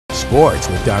Sports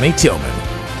with Donnie Tillman.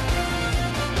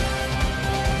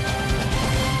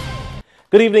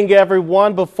 Good evening,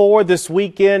 everyone. Before this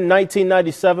weekend,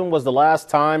 1997 was the last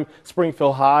time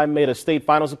Springfield High made a state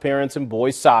finals appearance in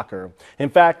boys soccer. In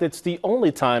fact, it's the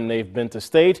only time they've been to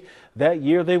state. That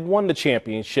year, they won the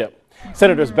championship.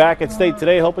 Senators back at state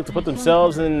today, hoping to put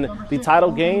themselves in the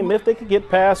title game if they could get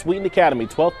past Wheaton Academy.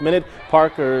 12th minute,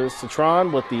 Parker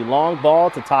Citron with the long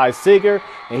ball to Ty Seeger,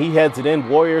 and he heads it in.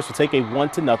 Warriors will take a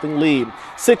 1-0 lead.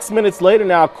 6 minutes later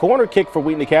now, corner kick for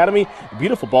Wheaton Academy.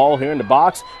 Beautiful ball here in the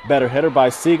box. Better header by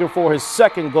Seeger for his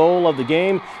second goal of the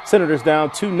game. Senators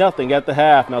down 2-0 at the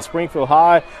half. Now Springfield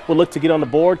High will look to get on the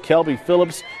board. Kelby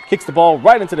Phillips kicks the ball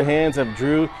right into the hands of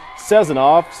Drew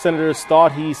Sezanoff. Senators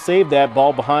thought he saved that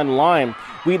ball behind the line.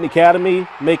 Wheaton Academy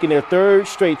making their third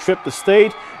straight trip to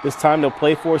state. This time they'll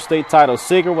play for state title.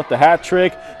 Seeger with the hat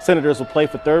trick. Senators will play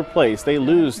for third place. They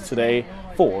lose today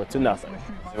 4-0.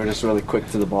 They were just really quick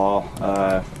to the ball.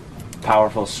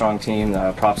 Powerful, strong team.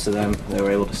 Props to them. They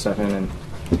were able to step in,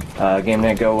 and game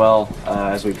didn't go well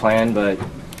as we planned, but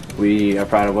we are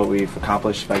proud of what we've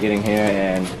accomplished by getting here,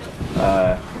 and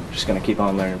just going to keep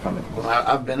on learning from it. Well,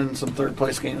 I've been in some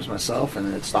third-place games myself,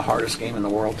 and it's the hardest game in the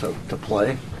world to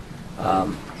play.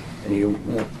 And you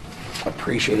won't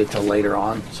appreciate it till later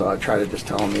on. So I try to just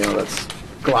tell them, let's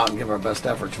go out and give our best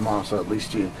effort tomorrow, so at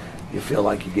least you feel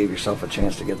like you gave yourself a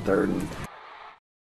chance to get third. And